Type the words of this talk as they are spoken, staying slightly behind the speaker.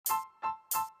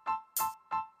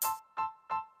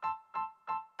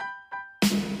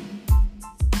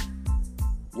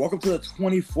Welcome to the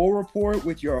 24 Report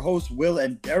with your hosts, Will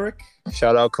and Derek.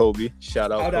 Shout out Kobe.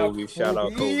 Shout out Kobe. Shout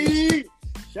out Kobe.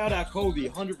 Shout out Kobe,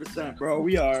 100%, bro.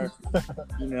 We are,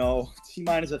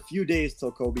 T-minus a few days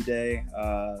till Kobe Day.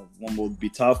 One will be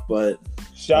tough, but...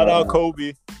 Shout out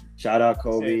Kobe. Shout out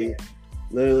Kobe.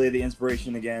 Literally the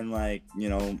inspiration again,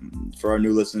 for our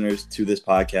new listeners to this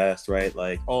podcast, right?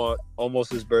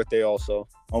 Almost his birthday also.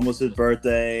 Almost his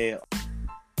birthday.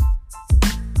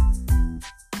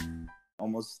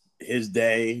 Almost his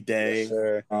day. Yes,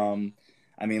 sir.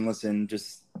 Listen,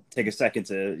 just take a second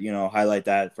to, highlight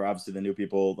that for obviously the new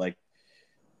people.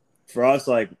 For us,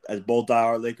 as both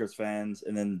diehard Lakers fans,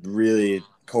 and then really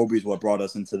Kobe's what brought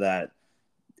us into that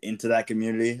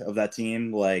community of that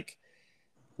team.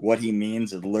 What he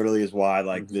means, it literally is why,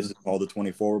 this is called the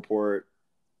 24 Report.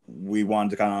 We wanted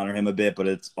to kind of honor him a bit, but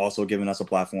it's also given us a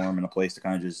platform and a place to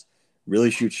kind of just really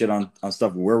shoot shit on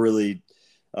stuff we're really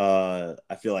I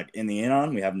feel like in the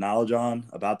on. We have knowledge on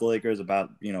about the Lakers,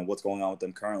 about what's going on with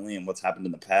them currently and what's happened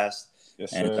in the past.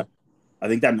 Yes, and sir. I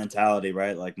think that mentality,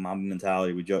 right? Mamba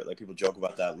mentality. We joke, people joke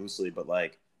about that loosely, but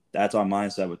that's our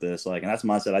mindset with this. And that's the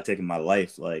mindset I take in my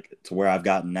life, to where I've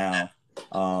gotten now.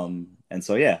 And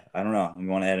so yeah, I don't know. I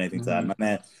want to add anything to that, my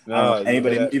man.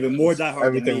 Anybody even more diehard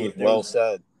everything than me? Was well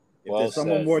said. If there's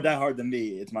someone more diehard than me,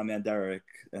 it's my man Derek,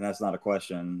 and that's not a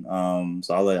question.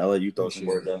 So I'll let you throw some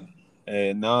word down.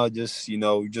 And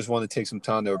we just want to take some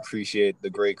time to appreciate the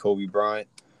great Kobe Bryant,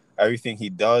 everything he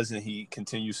does and he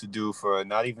continues to do for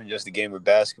not even just the game of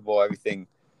basketball, everything,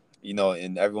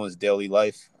 in everyone's daily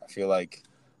life. I feel like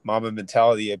Mamba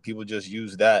mentality, and people just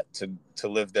use that to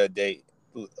live their day,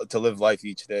 to live life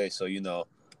each day. So,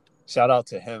 shout out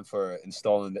to him for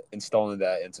installing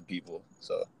that into people.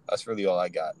 So that's really all I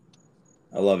got.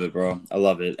 I love it, bro. I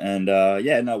love it. And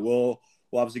we'll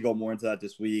obviously go more into that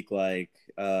this week.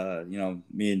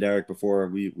 Me and Derek, before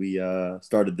we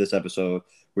started this episode,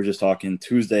 we're just talking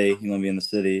Tuesday. He's gonna be in the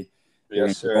city.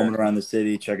 Yes, sir. Roaming around the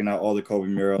city, checking out all the Kobe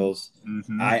murals.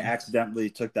 Mm-hmm. I accidentally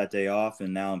took that day off,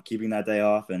 and now I'm keeping that day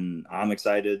off, and I'm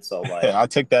excited. So I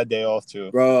took that day off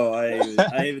too, bro.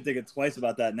 I even thinking twice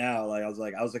about that now. I was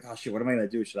like, oh shit, what am I gonna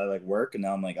do? Should I work? And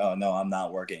now I'm like, oh no, I'm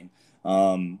not working.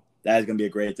 That is gonna be a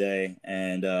great day,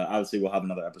 and obviously we'll have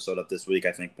another episode up this week.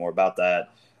 I think more about that.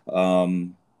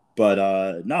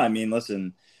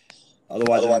 Listen.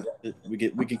 Otherwise, we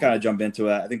can kind of jump into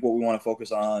it. I think what we want to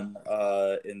focus on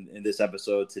in this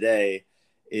episode today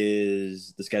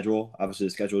is the schedule. Obviously,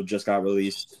 the schedule just got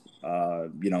released,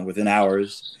 within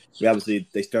hours.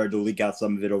 They started to leak out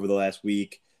some of it over the last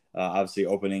week. Obviously,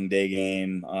 opening day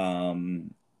game,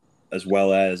 as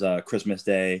well as Christmas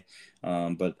Day.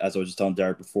 But as I was just telling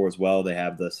Derek before as well, they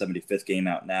have the 75th game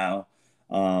out now.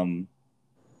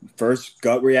 First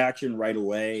gut reaction right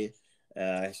away.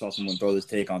 I saw someone throw this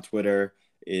take on Twitter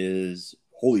is,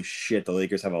 holy shit, the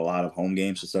Lakers have a lot of home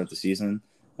games to start the season.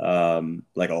 A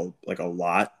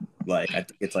lot. I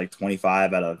think it's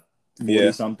 25 out of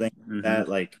 40 something. Mm-hmm. That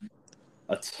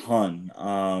a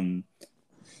ton.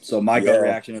 So my gut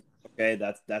reaction is, okay,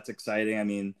 that's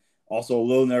exciting. Also a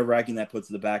little nerve-wracking that puts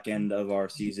the back end of our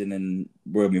season, and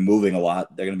we're gonna be moving a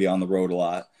lot. They're gonna be on the road a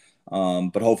lot.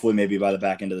 But hopefully maybe by the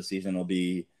back end of the season it'll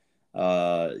be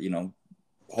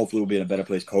hopefully we'll be in a better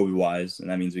place Kobe-wise, and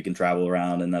that means we can travel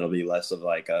around, and that'll be less of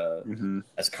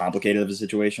as complicated of a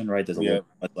situation, right? There's a little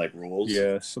less rules.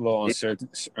 Yeah, it's a little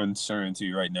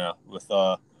uncertainty right now with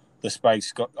the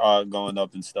spikes going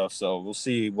up and stuff. So we'll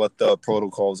see what the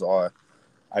protocols are,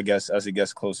 I guess, as it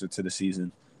gets closer to the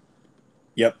season.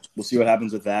 Yep, we'll see what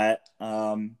happens with that.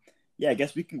 I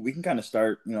guess we can kind of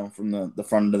start, from the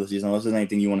front end of the season. Unless there's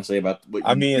anything you want to say about what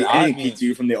anything to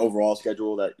you from the overall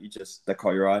schedule that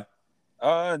caught your eye.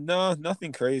 No,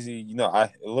 nothing crazy.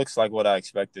 It looks like what I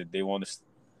expected. They want to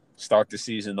start the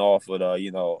season off with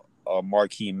a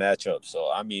marquee matchup.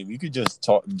 So we could just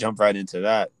jump right into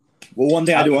that. Well, one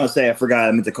thing I do want to say, I forgot,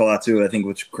 I meant to call out too. I think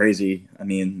what's crazy. I'm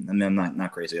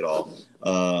not crazy at all.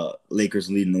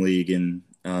 Lakers leading the league in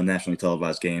nationally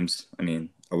televised games.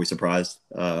 Are we surprised?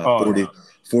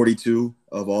 42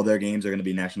 of all their games are going to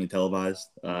be nationally televised.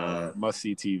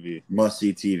 Must-see TV.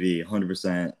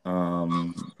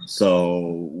 100%.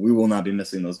 So we will not be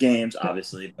missing those games,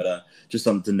 obviously, but just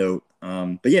something to note.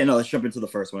 Let's jump into the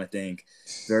first one, I think.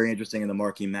 Very interesting in the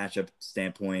marquee matchup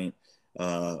standpoint.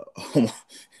 I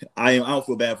don't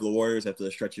feel bad for the Warriors after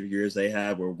the stretch of years they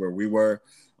had where we were.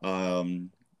 And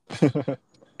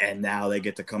now they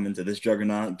get to come into this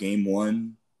juggernaut, game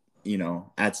one.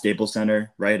 At Staples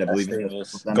Center, right? I believe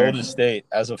it's Golden State.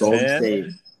 As a fan,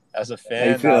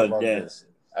 I love this.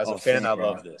 As a fan, I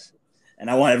love this. And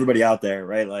I want everybody out there,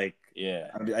 right? Yeah.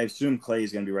 I assume Clay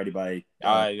is going to be ready by.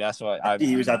 That's what I see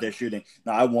he was out there shooting.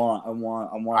 No, I want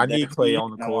I their need Clay team,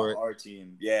 on the and I want court. our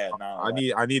team. Yeah, no,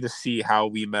 I need to see how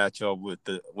we match up with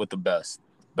the best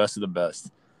of the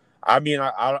best. I mean,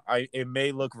 it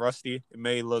may look rusty. It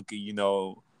may look, a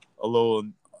little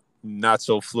not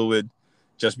so fluid,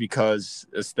 just because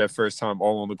it's their first time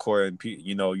all on the court, and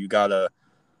you gotta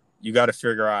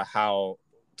figure out how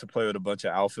to play with a bunch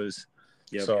of alphas.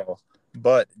 Yep. So,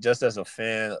 but just as a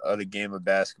fan of the game of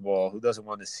basketball, who doesn't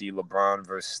want to see LeBron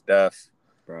versus Steph,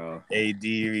 bro, AD,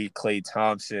 Klay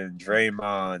Thompson,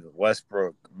 Draymond,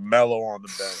 Westbrook, Melo on the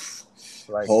bench?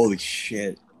 Like, holy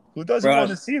shit, who doesn't bro! want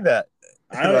to see that?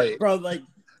 Bro, like,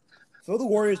 throw the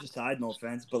Warriors aside, no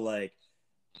offense, but like,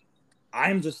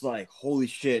 I'm just like, holy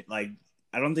shit, like.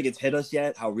 I don't think it's hit us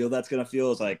yet how real that's gonna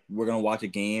feel. It's like we're gonna watch a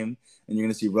game and you're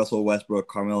gonna see Russell Westbrook,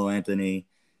 Carmelo Anthony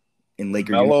in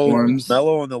Laker uniforms.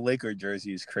 Melo in the Laker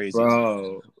jersey is crazy,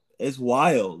 bro. It's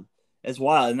wild. It's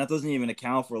wild, and that doesn't even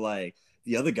account for like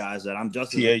the other guys that I'm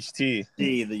just THT.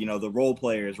 The role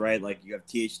players, right? Like you have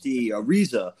THT,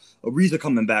 Ariza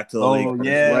coming back to the Lakers,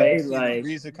 yeah, right? Like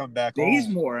Ariza come back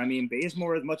Bazemore. I mean,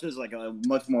 Bazemore as much as like a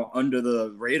much more under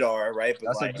the radar, right?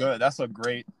 But that's a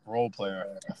great role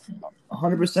player.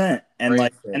 100%. And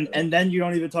like, and then you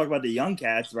don't even talk about the young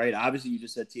cats, right? Obviously, you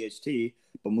just said THT,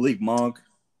 but Malik Monk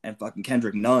and fucking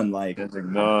Kendrick Nunn, like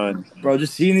bro,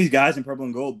 just seeing these guys in purple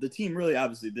and gold, the team really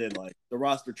obviously did like the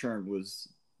roster churn was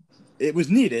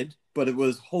needed, but it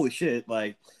was holy shit,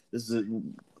 like this is a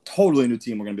totally new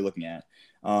team we're gonna be looking at.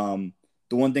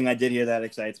 The one thing I did hear that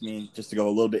excites me, just to go a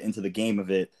little bit into the game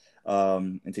of it,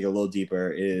 and take a little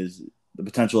deeper, is the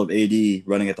potential of AD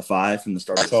running at the 5 from the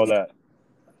start. I saw that.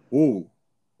 Ooh,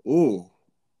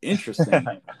 interesting.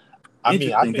 I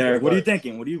think Derek. What are you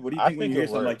thinking? What do you think when you hear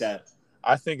something like that?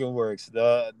 I think it works.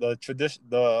 The tradition,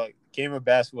 the game of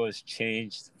basketball has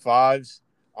changed. 5s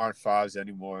aren't 5s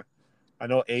anymore. I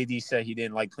know AD said he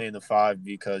didn't like playing the 5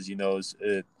 because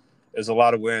there's a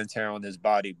lot of wear and tear on his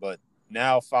body. But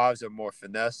now 5s are more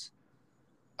finesse.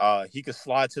 He could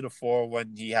slide to the 4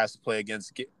 when he has to play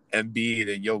against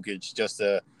Embiid and Jokic just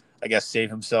to, I guess, save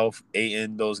himself.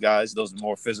 Ayton, those guys, those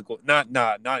more physical. Not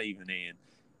even Ayton.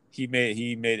 He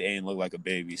made Ayton look like a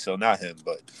baby, so not him,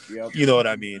 but you know what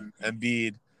I mean.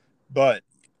 Embiid, but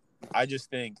I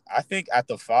think at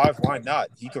the 5, why not?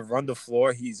 He could run the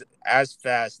floor. He's as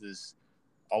fast as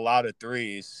a lot of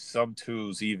 3s, some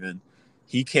 2s even.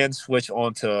 He can switch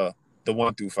onto the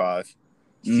 1 through 5.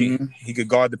 He could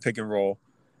guard the pick and roll,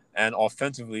 and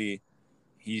offensively,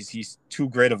 he's too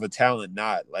great of a talent.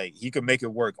 Not like he could make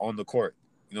it work on the court.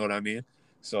 You know what I mean?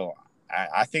 So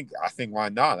I think why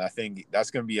not? I think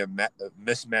that's going to be a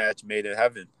mismatch made in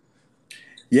heaven.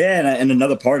 Yeah, and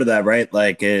another part of that, right?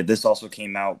 Like this also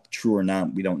came out, true or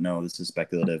not, we don't know. This is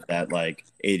speculative that like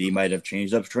AD might have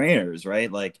changed up trainers, right?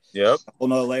 Like, yep. A whole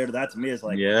nother layer to that to me is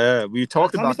like, yeah, we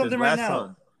talked about this right last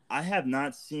time. I have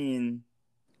not seen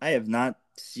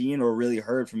or really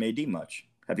heard from AD much.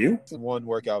 Have you? One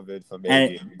workout vid from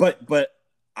AD. But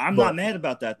I'm not mad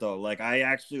about that though. Like I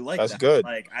actually like that's that. good.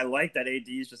 Like I like that AD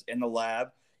is just in the lab.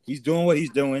 He's doing what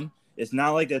he's doing. It's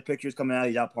not like the pictures coming out,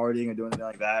 he's out partying or doing anything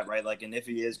like that, right? Like, and if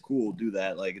he is, cool, do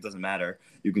that. Like, it doesn't matter.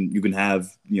 You can have,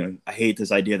 I hate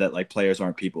this idea that like players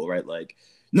aren't people, right? Like,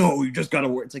 no, you just gotta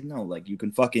work. It's like, no, like you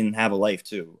can fucking have a life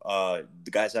too.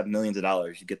 The guys have millions of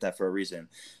dollars. You get that for a reason.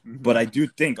 But I do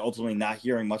think ultimately not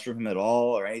hearing much from him at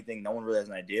all or anything, no one really has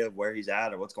an idea of where he's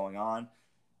at or what's going on.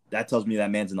 That tells me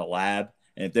that man's in the lab.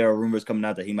 And if there are rumors coming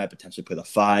out that he might potentially play the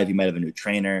 5, he might have a new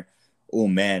trainer. Oh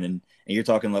man, and you're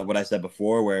talking like what I said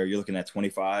before, where you're looking at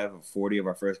 25 or 40 of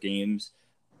our first games,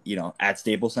 at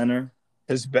Staples Center.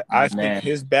 I think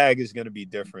his bag is going to be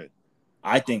different.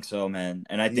 I think so, man,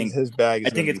 and I think his bag. I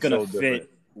think it's going to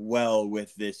fit well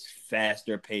with this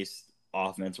faster paced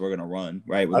offense we're going to run,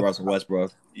 right, with Russell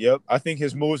Westbrook. Yep, I think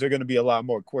his moves are going to be a lot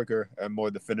more quicker and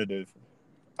more definitive.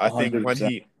 I 100%.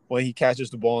 think when he catches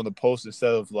the ball in the post,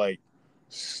 instead of like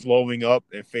slowing up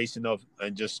and facing up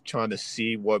and just trying to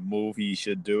see what move he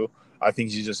should do, I think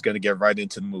he's just going to get right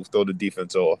into the move, throw the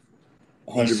defense off.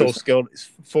 100%. He's so skilled. His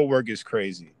footwork is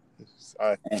crazy.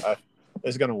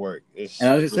 It's going to work. And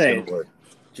I was going to say,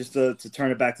 just to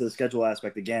turn it back to the schedule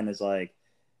aspect again, is like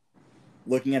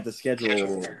looking at the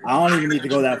schedule, I don't even need to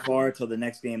go that far till the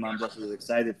next game I'm just as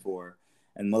excited for.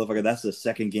 And motherfucker, that's the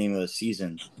second game of the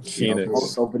season.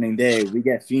 Phoenix. Opening day, we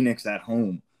get Phoenix at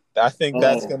home. I think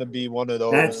that's gonna be one of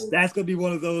those. That's gonna be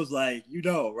one of those, like,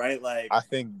 right? Like I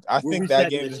think that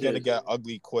game is gonna get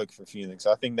ugly quick for Phoenix.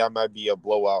 I think that might be a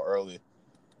blowout early.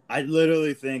 I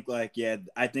literally think I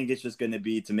think it's just gonna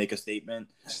be to make a statement.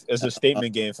 It's a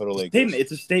statement game for the Lakers.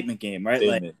 It's a statement game, right?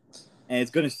 Statement. and it's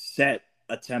going to set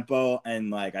a tempo and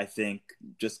like I think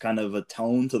just kind of a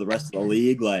tone to the rest of the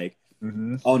league. Like,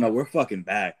 oh no, we're fucking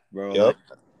back, bro. Yep. Like,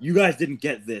 you guys didn't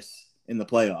get this in the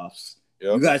playoffs.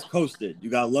 Yep. You guys coasted. You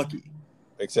got lucky.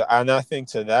 And I think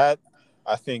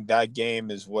that game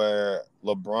is where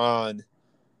LeBron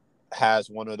has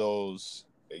one of those.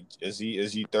 Is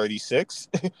he 36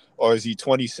 or is he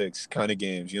 26 kind of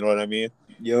games? You know what I mean?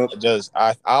 Yep.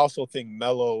 I also think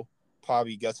Melo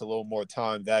probably gets a little more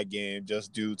time that game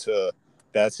just due to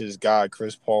that's his guy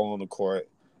Chris Paul on the court.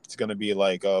 It's gonna be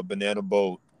like a banana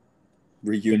boat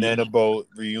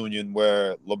reunion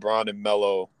where LeBron and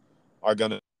Melo are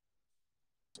gonna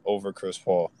over Chris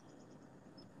Paul.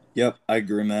 Yep, I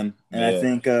agree, man. And I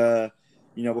think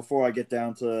before I get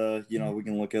down to, we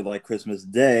can look at like Christmas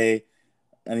Day.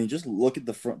 I mean, just look at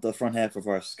the front half of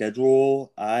our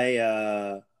schedule.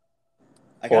 I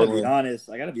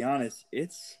gotta be honest.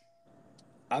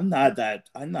 I'm not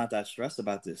that stressed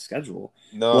about this schedule.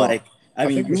 No, like I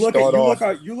mean, think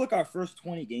you look our first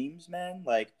 20 games, man.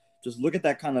 Like just look at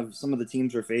that kind of some of the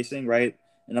teams we're facing, right?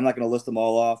 And I'm not gonna list them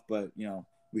all off, but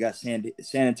we got San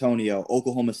Antonio,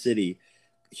 Oklahoma City,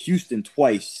 Houston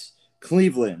twice,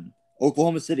 Cleveland,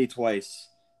 Oklahoma City twice,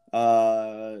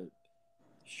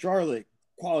 Charlotte,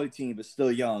 quality team but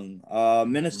still young,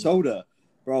 Minnesota,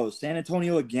 bro, San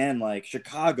Antonio again, like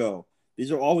Chicago.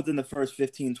 These are all within the first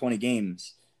 15, 20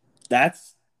 games. That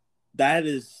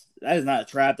is not a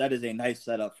trap. That is a nice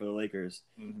setup for the Lakers.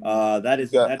 That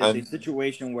is a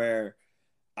situation where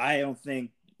I don't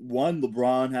think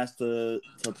LeBron has to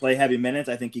play heavy minutes.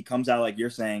 I think he comes out like you're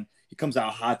saying. He comes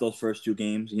out hot those first two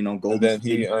games. Golden and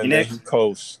then he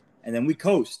coasts. And then we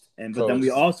coast. But then we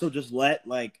also just let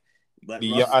Russ I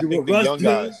do think what the Russ young do.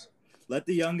 guys. Let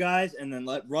the young guys, and then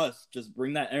let Russ just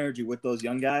bring that energy with those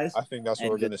young guys. I think that's what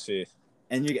we're going to see.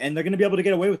 And they're going to be able to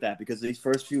get away with that because these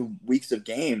first few weeks of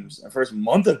games, first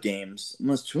month of games,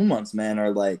 almost 2 months, man,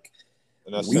 are like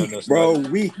weak, bro.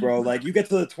 Like you get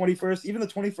to the 21st, even the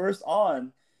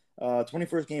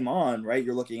 21st game on, right?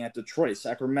 You're looking at Detroit,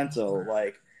 Sacramento.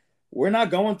 Like we're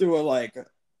not going through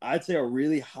I'd say a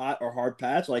really hot or hard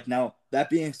patch. Like now, that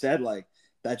being said, like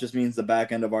that just means the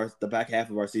back half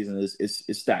of our season is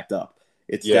stacked up.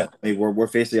 It's definitely we're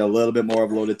facing a little bit more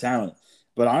of loaded talent.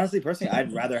 But honestly, personally,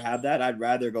 I'd rather have that. I'd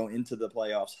rather go into the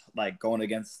playoffs like going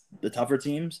against the tougher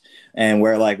teams and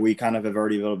where like we kind of have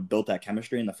already built that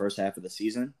chemistry in the first half of the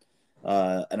season.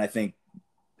 And I think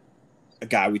a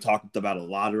guy we talked about a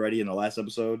lot already in the last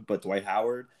episode, but Dwight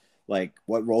Howard, like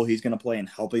what role he's going to play in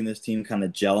helping this team kind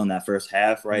of gel in that first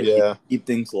half, right? Yeah. Keep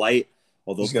things light,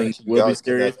 although things will be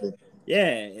serious.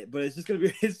 Yeah, but it's just going to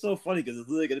be – it's so funny because it's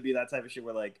literally going to be that type of shit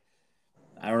where like,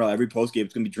 I don't know, every post game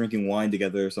it's gonna be drinking wine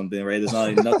together or something, right? There's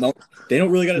not no they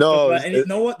don't really gotta stress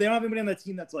about what they don't have anybody on that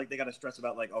team that's like they gotta stress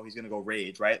about like, oh, he's gonna go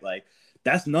rage, right? Like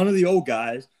that's none of the old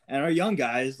guys and our young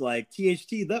guys like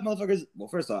THT, that motherfucker's well,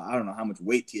 first of all, I don't know how much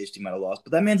weight THT might have lost,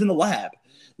 but that man's in the lab.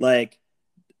 Like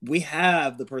we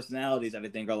have the personalities that I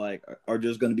think are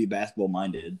just gonna be basketball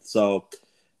minded. So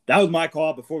that was my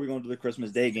call before we go into the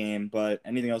Christmas Day game. But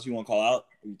anything else you want to call out?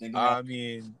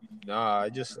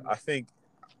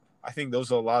 I think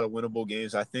those are a lot of winnable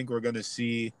games. I think we're going to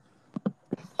see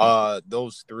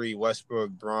those three,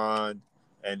 Westbrook, Bron,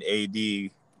 and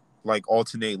AD, like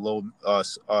alternate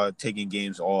taking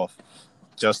games off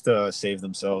just to save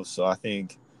themselves. So I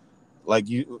think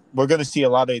we're going to see a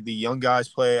lot of the young guys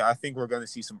play. I think we're going to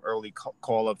see some early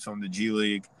call-ups from the G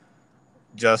League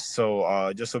just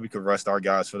so we could rest our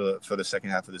guys for the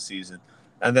second half of the season.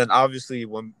 And then obviously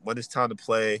when it's time to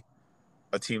play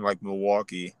a team like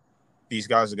Milwaukee, these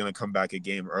guys are going to come back a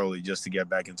game early just to get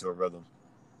back into a rhythm.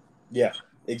 Yeah,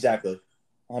 exactly.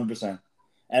 100%.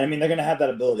 And I mean, they're going to have that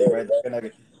ability, right? They're going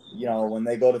to, when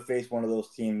they go to face one of those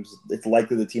teams, it's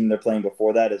likely the team they're playing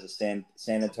before that is a San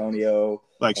Antonio,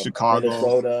 like Chicago,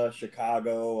 Minnesota,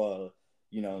 Chicago,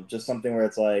 just something where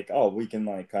it's like, oh, we can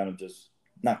like kind of just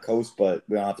not coast, but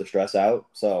we don't have to stress out.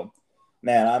 So,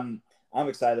 man, I'm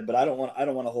excited, but I don't want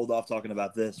to hold off talking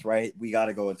about this, right? We got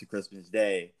to go into Christmas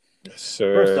Day.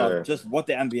 Sure. First off, just what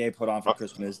the NBA put on for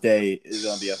Christmas Day is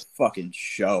going to be a fucking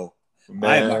show. Man.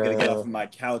 I am not going to get off of my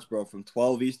couch, bro, from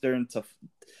 12 Eastern to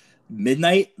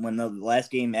midnight when the last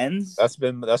game ends. That's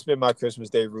been my Christmas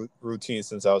Day routine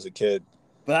since I was a kid.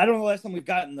 But I don't know the last time we've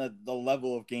gotten the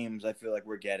level of games I feel like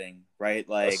we're getting, right?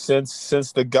 Like since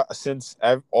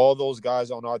all those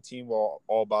guys on our team were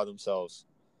all by themselves.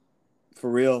 For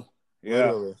real. Yeah.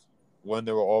 Literally. When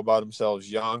they were all by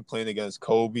themselves, young, playing against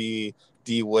Kobe,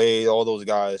 D Wade, all those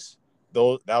guys.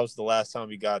 That was the last time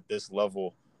we got this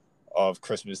level of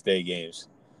Christmas Day games.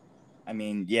 I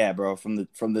mean, yeah, bro, from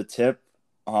the tip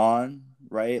on,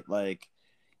 right? Like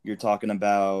You're talking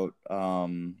about I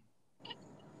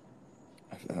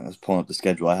was pulling up the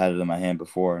schedule. I had it in my hand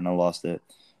before and I lost it.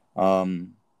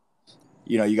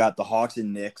 You got the Hawks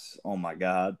and Knicks. Oh my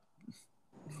god,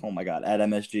 at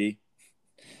MSG.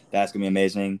 That's gonna be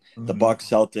amazing. The Bucks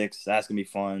Celtics. That's gonna be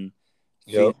fun.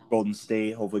 Yep. Phoenix Golden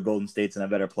State. Hopefully Golden State's in a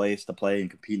better place to play and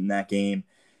compete in that game.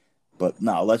 But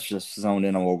no, let's just zone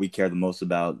in on what we care the most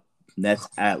about. Nets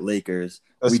at Lakers.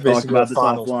 That's We talked basically a about this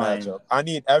finals offline. matchup. I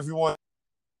need everyone.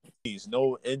 Please,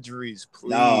 no injuries,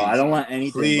 No, I please. don't want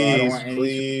anything, bro. I don't Please, want any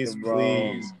please, shit, bro.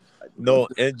 please. No As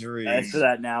for injuries.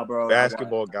 that now, bro.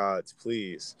 Basketball gods,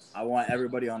 please. I want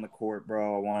everybody on the court,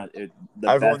 bro. I want the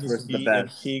Everyone best needs to versus the be in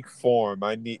best. peak form.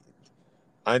 I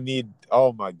need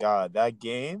oh my god, that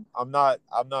game. I'm not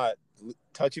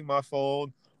touching my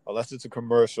phone unless it's a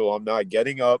commercial. I'm not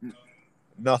getting up. I'm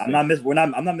Nothing. not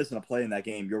I'm not missing a play in that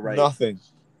game. You're right. Nothing.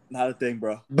 Not a thing,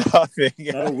 bro. Nothing.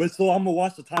 Not a whistle. I'm gonna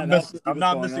watch the timeout to see I'm what's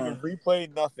not going missing a on.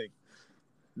 replay, nothing.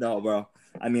 No, bro.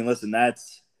 I mean, listen,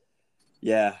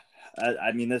 yeah.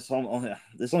 I mean, there's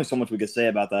only so much we could say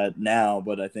about that now,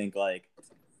 but I think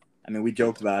we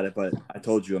joked about it, but I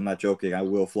told you I'm not joking. I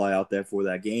will fly out there for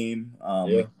that game.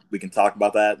 Yeah. We can talk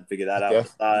about that and figure that out on the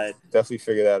side. Definitely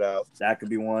figure that out. That could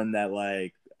be one that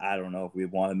I don't know if we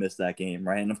want to miss that game,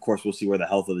 right? And of course we'll see where the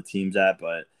health of the team's at,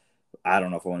 but I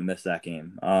don't know if I want to miss that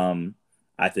game.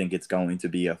 I think it's going to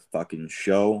be a fucking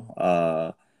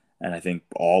show. And I think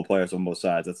all players on both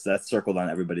sides. That's circled on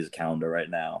everybody's calendar right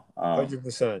now.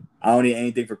 100%. I don't need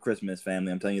anything for Christmas,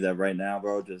 family. I'm telling you that right now,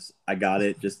 bro. I got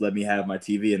it. Just let me have my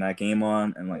TV and that game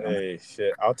on, and Hey,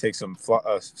 shit! I'll take some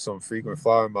frequent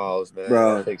flyer miles, man.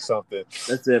 bro. I'll take something.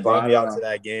 That's it, bro. Fly me out to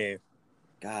that game.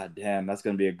 God damn, that's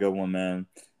gonna be a good one, man.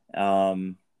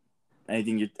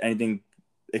 Anything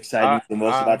exciting you the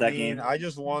most about that game? I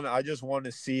just want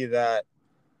to see that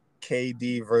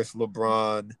KD versus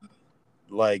LeBron.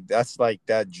 That's like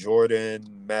that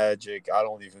Jordan Magic. I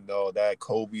don't even know that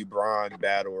Kobe Bryant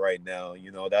battle right now.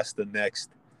 That's the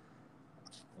next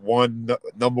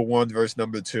number one versus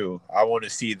number two. I want to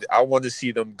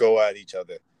see them go at each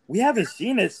other. We haven't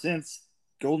seen it since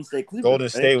Golden State Clippers. Golden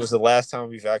State was the last time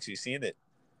we've actually seen it.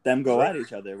 Them go at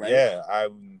each other, right? Yeah, I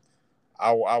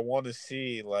want to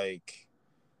see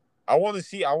I want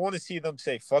to see them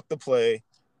say fuck the play,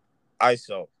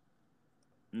 ISO.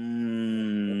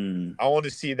 I want to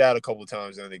see that a couple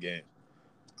times in the game.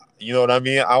 You know what I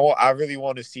mean? I really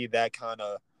want to see that kind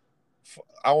of.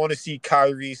 I want to see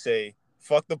Kyrie say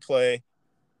fuck the play,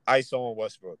 ISO on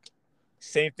Westbrook.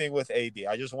 Same thing with AD.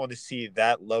 I just want to see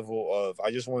that level of.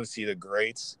 I just want to see the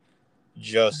greats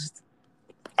just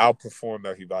outperform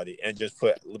everybody and just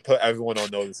put everyone on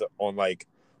notice on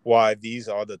why these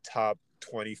are the top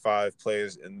 25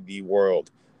 players in the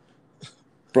world.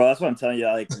 Bro, that's what I'm telling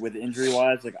you. With injury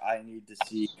wise, I need to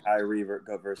see Kyrie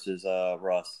versus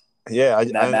Russ. Yeah,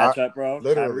 that matchup, bro.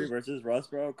 Literally. Kyrie versus Russ,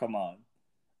 bro. Come on,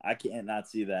 I can't not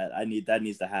see that. That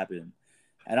needs to happen.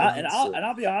 And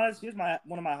I'll be honest. Here's one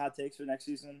of my hot takes for next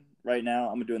season. Right now,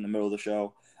 I'm gonna do it in the middle of the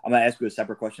show. I'm gonna ask you a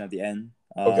separate question at the end.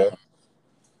 Okay.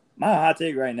 My hot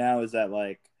take right now is that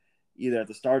either at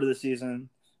the start of the season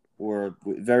or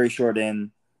very short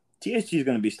in, THT is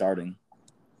gonna be starting.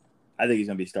 I think he's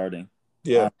gonna be starting.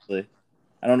 Yeah. Honestly.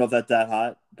 I don't know if that's that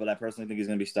hot, but I personally think he's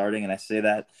going to be starting. And I say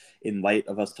that in light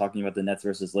of us talking about the Nets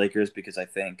versus Lakers because I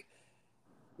think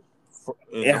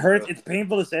it hurts. It's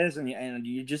painful to say this, and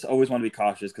you just always want to be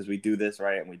cautious because we do this,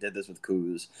 right? And we did this with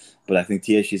Kuz. But I think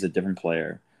THC is a different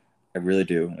player. I really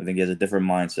do. I think he has a different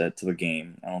mindset to the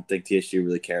game. I don't think THC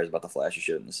really cares about the flashy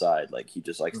shit on the side. He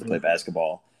just likes to play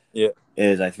basketball. Yeah.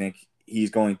 I think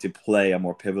he's going to play a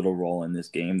more pivotal role in this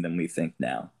game than we think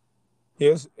now.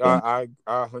 Yes, I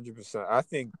 100%. I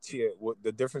think what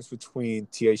the difference between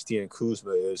THT and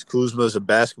Kuzma is a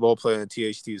basketball player and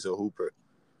THT is a hooper.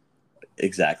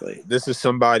 Exactly. This is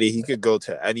somebody he could go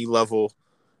to any level.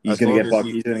 He's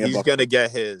gonna get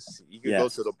his. He could go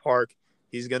to the park.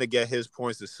 He's gonna get his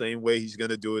points the same way he's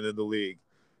gonna do it in the league.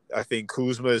 I think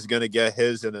Kuzma is gonna get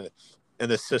his in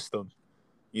a system.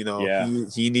 He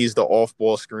needs the off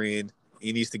ball screen.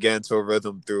 He needs to get into a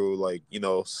rhythm through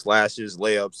slashes,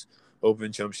 layups,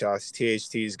 open jump shots.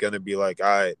 THT is gonna be all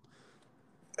right,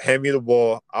 hand me the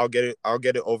ball. I'll get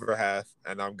it over half,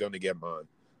 and I'm gonna get mine.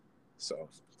 So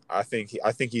I think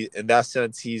he in that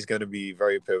sense he's gonna be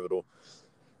very pivotal.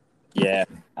 Yeah,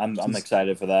 I'm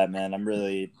excited for that, man. I'm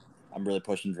really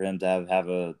pushing for him to have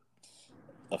a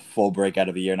full breakout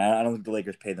of a year. And I don't think the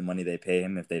Lakers pay the money they pay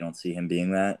him if they don't see him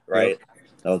being that, right?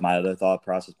 That was my other thought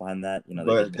process behind that. You know,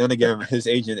 they But did. then again, his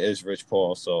agent is Rich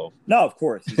Paul, so No, of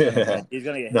course he's gonna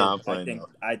get his. nah, I'm But playing though.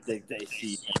 I think they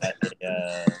see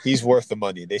that He's worth the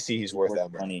money. They see he's he's worth worth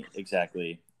that the money. money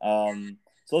exactly.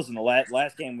 So listen, the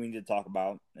last game we need to talk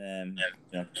about, and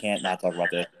can't not talk about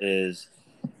this, is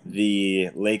the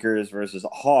Lakers versus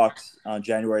Hawks on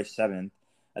January 7th.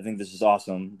 I think this is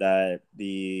awesome that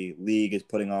the league is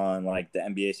putting on like the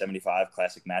NBA 75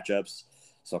 classic matchups.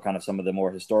 So kind of some of the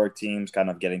more historic teams kind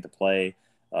of getting to play.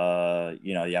 You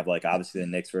have like obviously the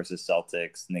Knicks versus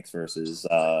Celtics, Knicks versus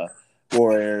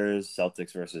Warriors,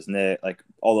 Celtics versus Knicks, like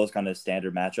all those kind of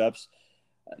standard matchups.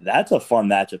 That's a fun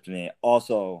matchup to me.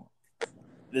 Also,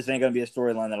 this ain't gonna be a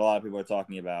storyline that a lot of people are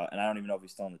talking about, and I don't even know if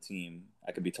he's still on the team.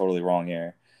 I could be totally wrong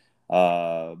here.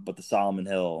 But the Solomon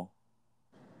Hill,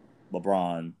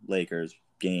 LeBron, Lakers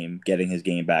game, getting his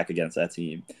game back against that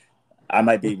team, I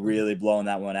might be really blowing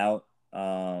that one out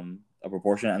a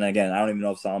proportion. And again, I don't even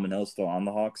know if Solomon Hill's still on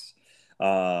the Hawks.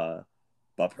 But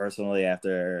personally,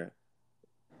 after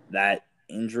that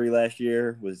injury last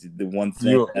year was the one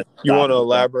thing that You want stopped to him.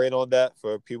 elaborate on that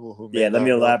for people who may Yeah, let me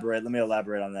not know? elaborate. Let me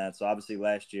elaborate on that. So obviously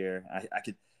last year, I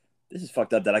could. This is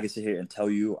fucked up that I could sit here and tell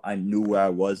you I knew where I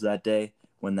was that day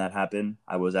when that happened.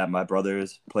 I was at my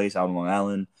brother's place out on Long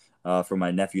Island for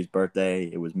my nephew's birthday.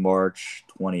 It was March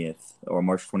 20th or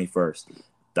March 21st.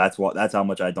 That's how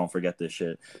much I don't forget this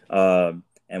shit. And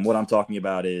what I'm talking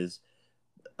about is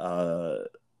uh,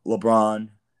 LeBron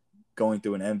going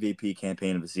through an MVP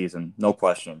campaign of the season, no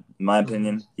question. In my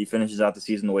opinion, he finishes out the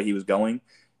season the way he was going,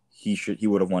 he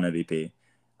would have won MVP.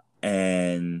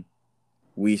 And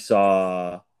we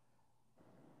saw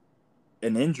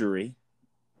an injury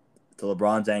to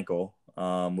LeBron's ankle,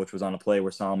 which was on a play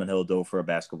where Solomon Hill dove for a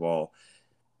basketball.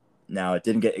 Now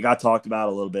it got talked about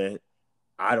a little bit.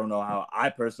 I don't know how I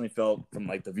personally felt from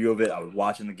like the view of it. I was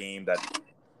watching the game that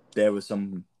there was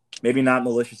some maybe not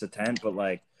malicious intent, but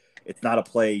like it's not a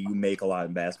play you make a lot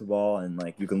in basketball, and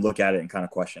like you can look at it and kind of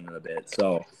question it a bit.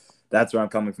 So that's where I'm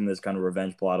coming from, this kind of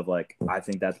revenge plot of like I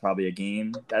think that's probably a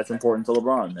game that's important to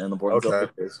LeBron and important to the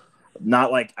Okay. Lakers.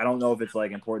 Not like I don't know if it's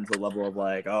like important to the level of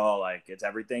like like it's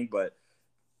everything, but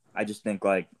I just think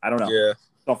like I don't know. Yeah.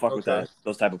 Don't fuck with Okay.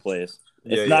 those type of plays.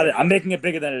 Yeah. It's not. Yeah. I'm making it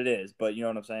bigger than it is, but you know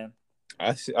what I'm saying.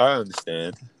 I see, I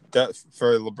understand that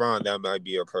for LeBron, that might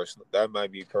be personal. That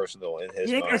might be personal in his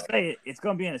He ain't gonna mind. say it. It's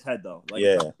gonna be in his head though. Like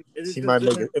Yeah. it's He might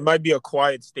just make it. It might be a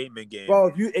quiet statement game.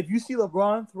 bro. If you see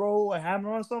LeBron throw a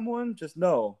hammer on someone, just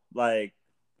know like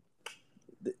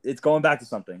it's going back to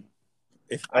something.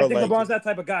 If I think like, LeBron's that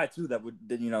type of guy too. That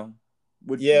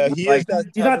yeah, would he is like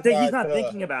that type of he's guy not to.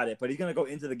 thinking about it, but he's gonna go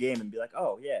into the game and be like,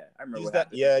 oh yeah, I remember He's what that.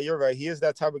 happened. Yeah, you're right. He is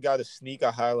that type of guy to sneak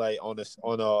a highlight on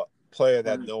a player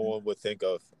that no one would think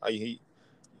of.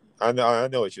 I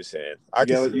know what you're saying. I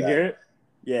can see You that. hear it?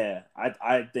 Yeah,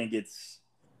 I think it's.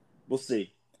 We'll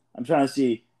see. I'm trying to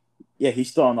see. Yeah,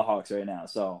 he's still on the Hawks right now.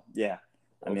 So yeah,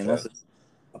 I mean, Okay. listen,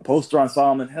 a poster on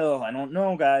Solomon Hill. I don't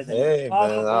know, guys. Anything's Hey man,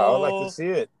 I would like to possible. see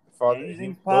it. Father,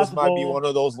 Anything's those might be possible. one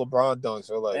of those LeBron dunks.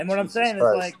 Or like And what I'm Jesus saying is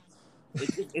Christ.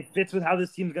 like, it fits with how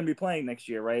this team's gonna be playing next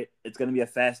year, right? It's gonna be a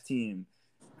fast team.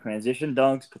 Transition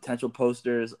dunks, potential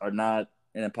posters are not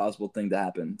an impossible thing to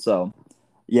happen. So,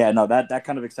 yeah, no, that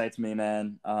kind of excites me,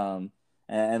 man.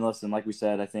 And listen, like we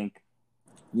said, I think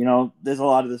there's a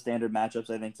lot of the standard matchups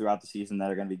I think throughout the season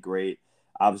that are going to be great.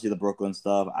 Obviously, the Brooklyn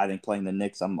stuff. I think playing the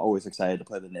Knicks, I'm always excited to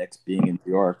play the Knicks. Being in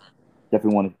New York,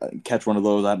 definitely want to catch one of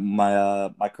those.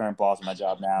 My current boss at my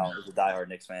job now is a diehard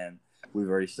Knicks fan. We've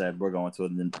already said we're going to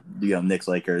the Knicks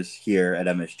Lakers here at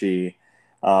MSG.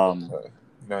 Okay. So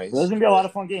there's Nice. gonna be a lot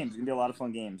of fun games. It's gonna be a lot of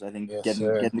fun games. I think Yes, getting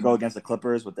sir. to go against the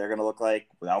Clippers, what they're gonna look like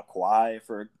without Kawhi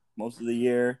for most of the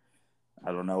year.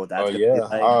 I don't know what Oh that's gonna be yeah.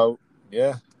 like.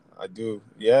 Yeah. I do.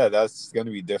 Yeah, that's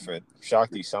gonna be different.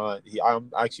 Shocked he signed.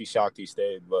 I'm actually shocked he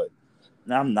stayed, but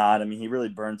No, I'm not. I mean, he really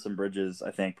burned some bridges.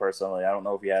 I think personally, I don't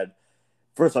know if he had.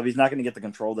 First off, he's not going to get the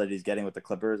control that he's getting with the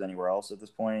Clippers anywhere else at this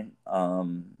point.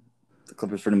 The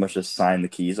Clippers pretty much just signed the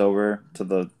keys over to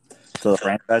the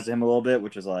franchise to him a little bit,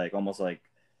 which is like almost like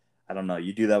I don't know.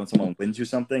 You do that when someone wins you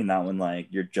something, not when like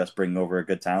you're just bringing over a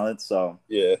good talent. So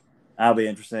yeah. that'll be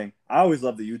interesting. I always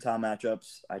love the Utah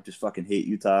matchups. I just fucking hate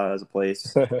Utah as a place.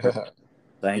 So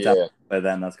anytime Yeah. I play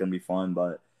them, that's gonna be fun.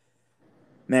 But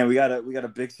man, we got a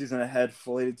big season ahead,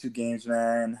 full 82 games,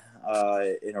 man.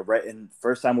 In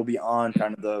first time we'll be on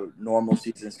kind of the normal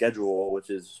season schedule, which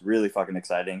is really fucking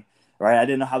exciting. Right? I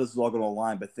didn't know how this was all going to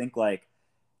align, but think like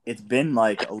it's been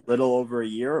like a little over a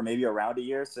year or maybe around a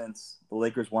year since the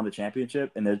Lakers won the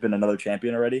championship, and there's been another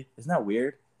champion already. Isn't that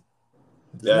weird?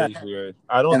 Isn't That that is weird.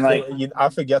 I don't and like think I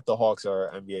forget the Hawks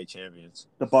are NBA champions.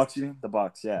 the Bucks? You mean the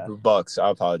Bucks? Yeah. The Bucks. I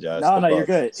apologize. No, The no, you're Bucks.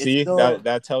 good. It's See still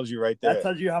that tells you right that there.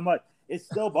 tells you how much it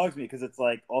still bugs me because it's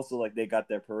like also like they got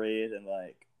their parade and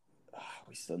like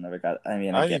we still never got. I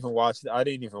mean, I I didn't get even watch. I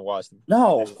didn't even watch them.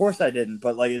 no, of course I didn't,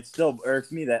 but like it still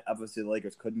irks me that obviously the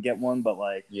Lakers couldn't get one, but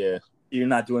like Yeah. you're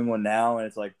not doing one now and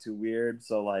it's like too weird.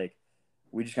 So like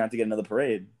we just got to get another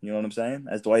parade. You know what I'm saying?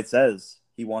 As Dwight says,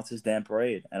 he wants his damn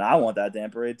parade, and I want that damn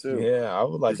parade too. Yeah, I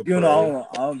would like Because a you parade. know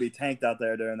I'm gonna be tanked out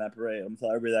there during that parade. I'm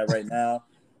telling everybody that right now.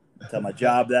 Tell my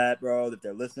job that, bro. If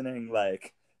they're listening,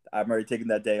 like I'm already taking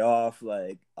that day off.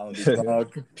 Like I'm gonna be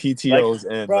drunk. Like, PTO's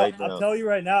in bro, right I'll now. tell you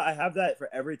right now, I have that for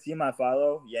every team I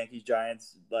follow: Yankees,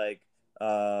 Giants, like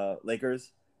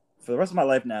Lakers. For the rest of my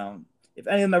life now, if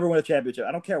any of them ever win a championship,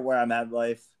 I don't care where I'm at in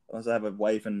life, unless I have a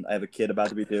wife and I have a kid about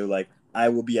to be due. Like I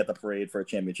will be at the parade for a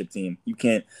championship team. You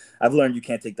can't. I've learned you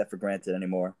can't take that for granted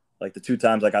anymore. Like the 2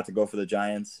 times I got to go for the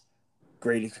Giants,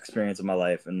 greatest experience of my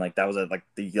life, and like that was at like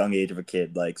the young age of a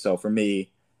kid. Like so for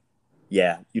me,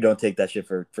 yeah, you don't take that shit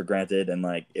for granted. And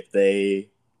like if they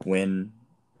win,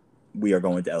 we are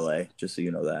going to LA. Just so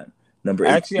you know that number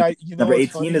Actually, 18, you know number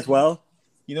what's 18 funny? as well.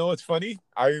 You know what's funny?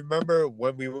 I remember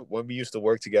when we used to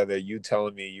work together. You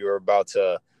telling me you were about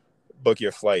to book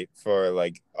your flight for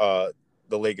like the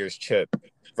Lakers chip,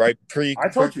 right pre I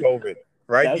told you COVID,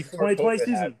 right that was the before 2020 COVID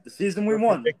season, happened. the season You we were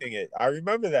won. predicting it. I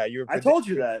remember that you were I predicting. told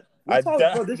you that we I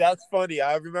talked, bro. that's funny.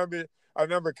 I remember. I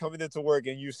remember coming into work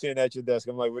and you sitting at your desk.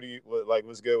 I'm like,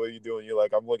 what's good? What are you doing? You're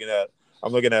like, I'm looking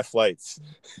at flights.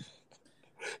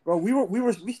 Bro,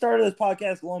 we started this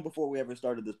podcast long before we ever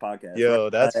started this podcast, right? Yo,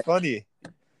 that's funny.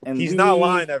 And He's not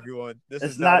lying, everyone. This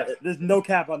it's is not not. a. There's no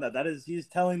cap on that. That is, he's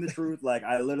telling the truth. Like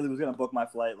I literally was gonna book my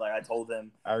flight. Like I told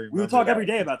him, I we would remember talk every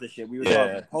that. day about this shit. We would talk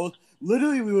Yeah. post.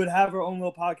 Literally, we would have our own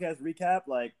little podcast recap.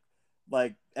 Like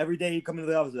every day he'd come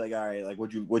into the office, like, all right, like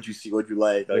what'd you see, what'd you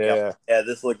like, Yeah. yeah,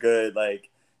 this looked good. Like,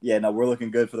 yeah, no, we're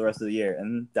looking good for the rest of the year.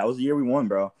 And that was the year we won,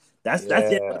 bro. That's it.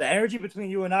 Yeah. The energy between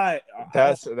you and I, bringing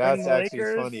That's the actually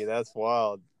Lakers. funny. That's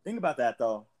wild. Think about that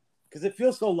though, because it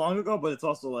feels so long ago, but it's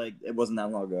also like it wasn't that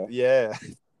long ago. Yeah.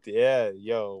 Yeah.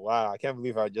 Yo, wow. I can't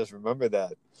believe I just remembered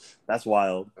that. That's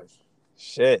wild.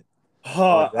 Shit.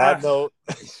 On that Oh,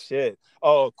 note, shit.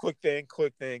 Oh, quick thing.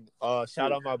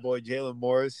 Shout out my boy Jalen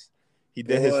Morris. He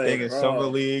did his thing boy, in summer bro.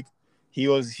 league. He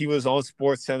was on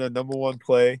Sports Center #1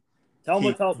 play. Tell him He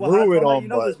what tell well threw it how you on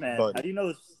know this man. How Buddy. do you know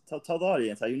this? Tell the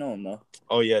audience how you know him though.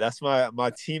 Oh yeah, that's my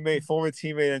teammate, former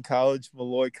teammate in college,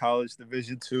 Malloy College,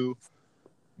 Division II.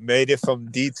 Made it from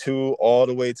D2 all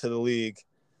the way to the league.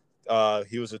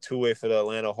 He was a two-way for the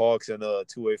Atlanta Hawks and a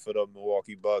two-way for the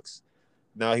Milwaukee Bucks.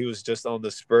 Now he was just on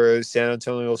the San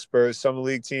Antonio Spurs summer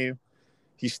league team.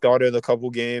 He started a couple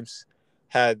games,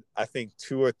 had I think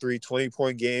 2 or 3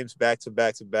 20-point games back to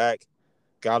back to back.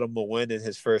 Got him a win in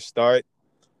his first start.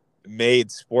 Made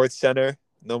Sports Center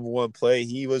 #1 play.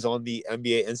 He was on the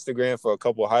NBA Instagram for a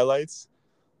couple highlights.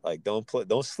 Like don't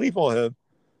sleep on him.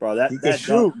 Bro, He could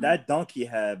shoot. that dunk he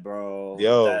had, bro.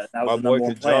 Yo, That was my the boy number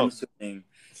one could play, I'm jump. assuming.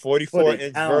 Put it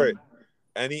 44-inch vert.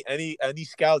 down. Any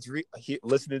scouts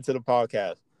listening to the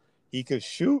podcast, he could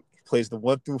shoot. He plays the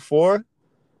 1 through 4.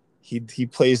 He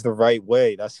plays the right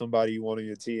way. That's somebody you want on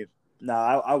your team.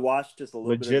 Nah, I watched just a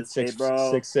little bit of Legit this tape,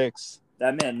 bro. 6'6".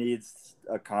 That man needs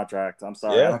a contract. I'm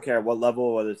sorry. I Yeah. don't care what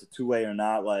level, whether it's a two-way or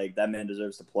not. Like that man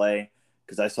deserves to play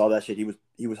because I saw that shit.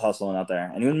 He was hustling out there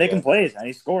and he was making Yeah. plays and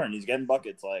he's scoring. He's getting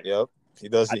buckets. Like Yep. He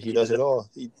does it. He does it all.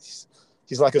 He's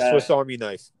like a Swiss Army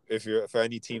knife. If you're for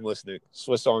any team listening,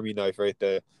 Swiss Army knife right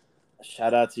there.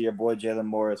 Shout out to your boy Jalen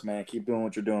Morris, man. Keep doing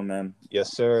what you're doing, man.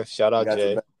 Yes, sir. Shout out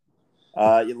Jay.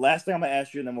 Last thing I'm gonna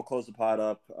ask you, and then we'll close the pod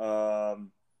up.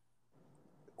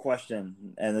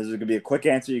 Question, and this is gonna be a quick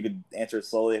answer. You could answer it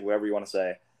slowly, whatever you want to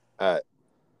say. All right.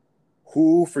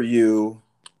 Who for you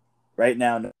right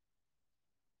now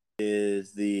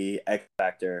is the X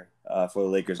factor for the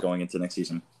Lakers going into next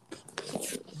season?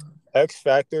 X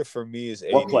factor for me is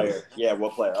AD. What player? Yeah,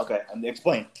 what player? Okay, and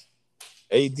explain.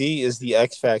 AD is the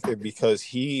X factor because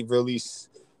he really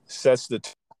sets the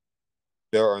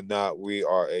whether or not we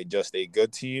are just a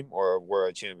good team or we're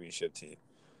a championship team.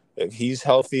 If he's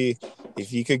healthy, if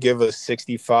he could give us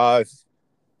 65,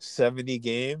 70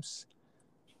 games,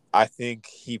 I think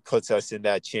he puts us in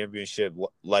that championship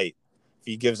light. If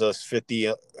he gives us 50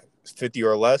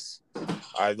 or less,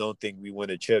 I don't think we win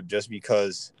a chip just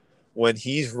because when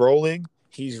he's rolling,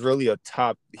 he's really a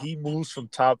top. He moves from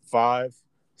top 5,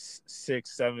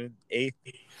 6, 7, 8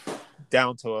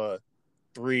 down to a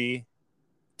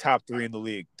top 3 in the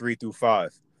league, 3 through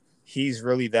 5. He's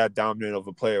really that dominant of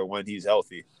a player when he's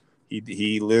healthy.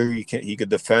 He literally he could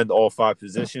defend all 5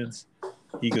 positions.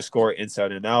 He could score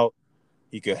inside and out.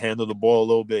 He could handle the ball a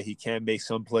little bit. He can make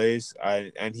some plays,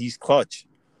 and he's clutch.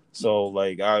 So,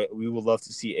 we would love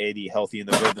to see AD healthy in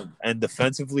the rhythm. And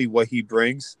defensively, what he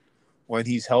brings when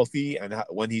he's healthy and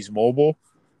when he's mobile,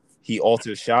 he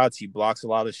alters shots. He blocks a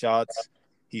lot of shots.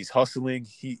 He's hustling.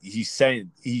 He's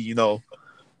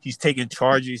taking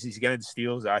charges. He's getting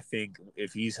steals. I think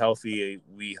if he's healthy,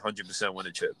 we 100% win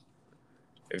a chip.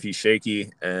 If he's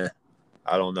shaky, I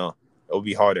don't know. It'll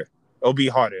be harder. It'll be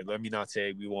harder. Let me not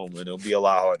say we won't win. It'll be a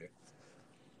lot harder.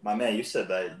 My man, you said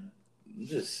that. You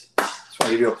just want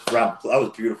to give you a round. That was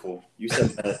beautiful. You said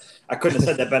that. I couldn't have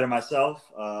said that better myself.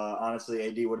 Honestly,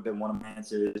 AD would have been one of my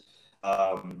answers.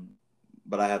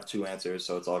 But I have two answers,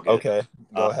 so it's all good. Okay,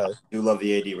 go ahead. I do love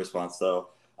the AD response, though.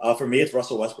 For me, it's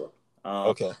Russell Westbrook.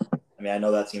 Okay. I mean, I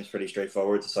know that seems pretty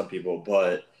straightforward to some people,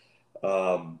 but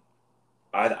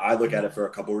I look at it for a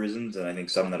couple reasons, and I think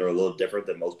some that are a little different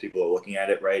than most people are looking at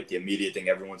it, right? The immediate thing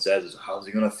everyone says is, how's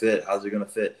he going to fit? How's he going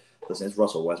to fit? Listen, it's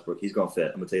Russell Westbrook. He's going to fit.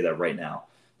 I'm going to tell you that right now.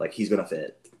 Like, he's going to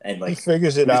fit. And he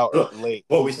figures it out late.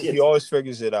 Well, we see he always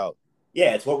figures it out.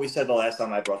 Yeah, it's what we said the last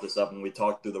time I brought this up when we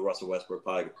talked through the Russell Westbrook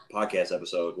podcast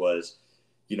episode was,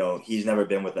 he's never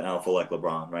been with an alpha like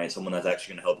LeBron, right? Someone that's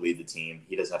actually going to help lead the team.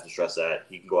 He doesn't have to stress that.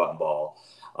 He can go out and ball.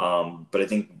 But I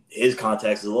think his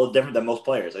context is a little different than most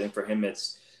players. I think for him,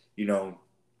 it's,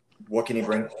 what can he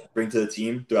bring to the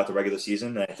team throughout the regular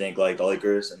season? And I think like the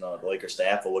Lakers and the Lakers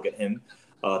staff will look at him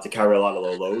to carry a lot of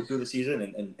the load through the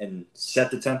season and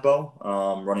set the tempo,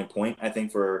 running point, I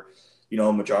think, for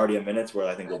majority of minutes, where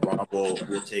I think LeBron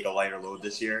will take a lighter load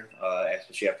this year,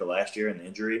 especially after last year and the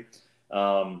injury.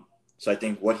 So I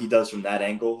think what he does from that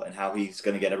angle and how he's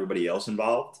going to get everybody else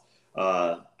involved,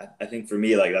 I think for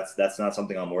me, like that's not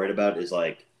something I'm worried about, is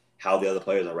like how the other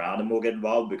players around him will get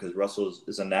involved, because Russell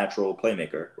is a natural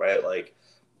playmaker, right? Like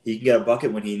he can get a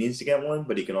bucket when he needs to get one,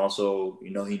 but he can also,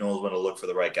 he knows when to look for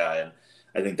the right guy. And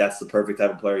I think that's the perfect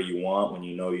type of player you want when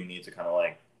you need to kind of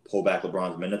like pull back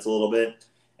LeBron's minutes a little bit.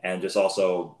 And just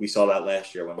also, we saw that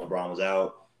last year when LeBron was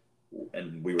out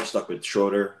and we were stuck with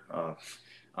Schroeder.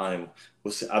 I'm not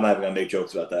even going to make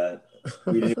jokes about that.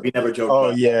 We never joked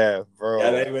about yeah, bro.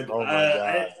 Yeah, oh,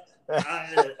 my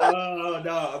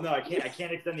God. No, I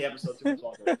can't extend the episode too much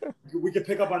longer. We can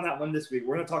pick up on that one this week.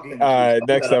 We're going to talk again this week. All right,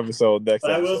 next episode. But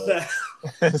I will say,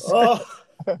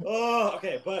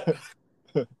 okay, but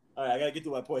all right, I got to get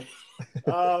to my point.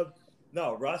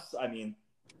 No, Russ, I mean,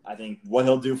 I think what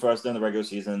he'll do for us during the regular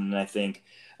season, and I think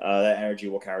that energy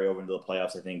will carry over into the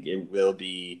playoffs. I think it will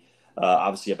be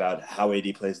obviously about how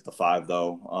AD plays at the 5,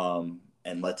 though.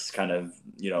 And let's kind of,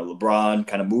 LeBron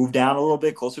kind of move down a little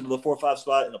bit closer to the 4-5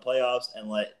 spot in the playoffs and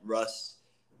let Russ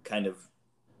kind of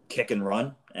kick and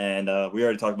run. And we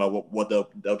already talked about what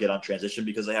they'll get on transition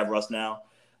because they have Russ now,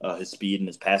 his speed and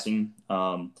his passing.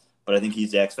 But I think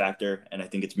he's the X factor, and I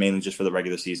think it's mainly just for the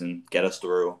regular season, get us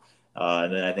through.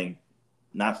 And then I think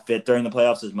not fit during the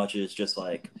playoffs as much as just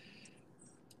like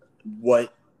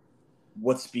what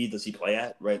speed does he play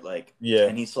at, right? Like,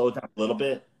 can he slow it down a little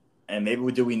bit? And maybe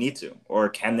we need to, or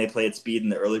can they play at speed in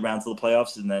the early rounds of the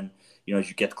playoffs? And then, as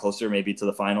you get closer, maybe to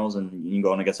the finals and you can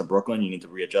go in against Brooklyn, you need to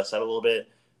readjust that a little bit.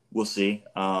 We'll see.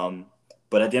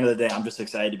 But at the end of the day, I'm just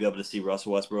excited to be able to see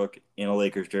Russell Westbrook in a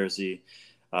Lakers jersey.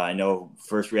 I know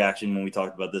first reaction when we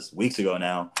talked about this weeks ago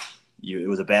now, it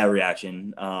was a bad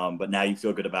reaction, but now you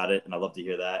feel good about it, and I love to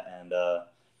hear that. And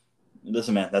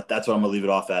listen, man, that's what I'm gonna leave it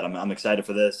off at. I'm excited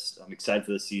for this. I'm excited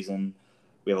for this season.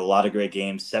 We have a lot of great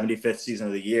games. 75th season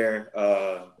of the year.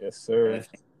 Yes, sir.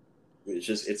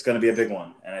 It's going to be a big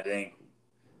one, and I think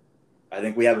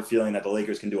we have a feeling that the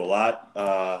Lakers can do a lot,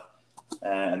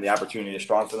 and the opportunity is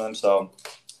strong for them. So,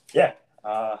 yeah.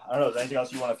 I don't know. Is there anything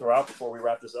else you want to throw out before we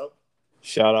wrap this up?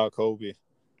 Shout out Kobe.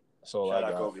 Shout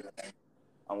out Kobe.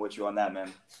 I'm with you on that,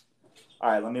 man.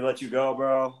 All right, let me let you go,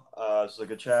 bro. This was a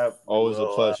good chat. Always a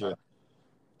pleasure.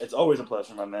 It's always a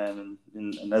pleasure, my man.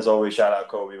 And as always, shout out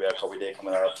Kobe. We have Kobe Day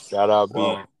coming up. Shout out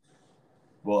B.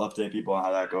 We'll update people on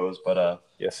how that goes. But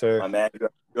yes, sir. My man, you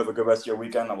have a good rest of your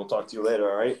weekend, and we'll talk to you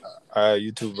later, all right? All right,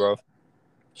 you too, bro.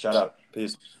 Shout out.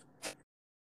 Peace.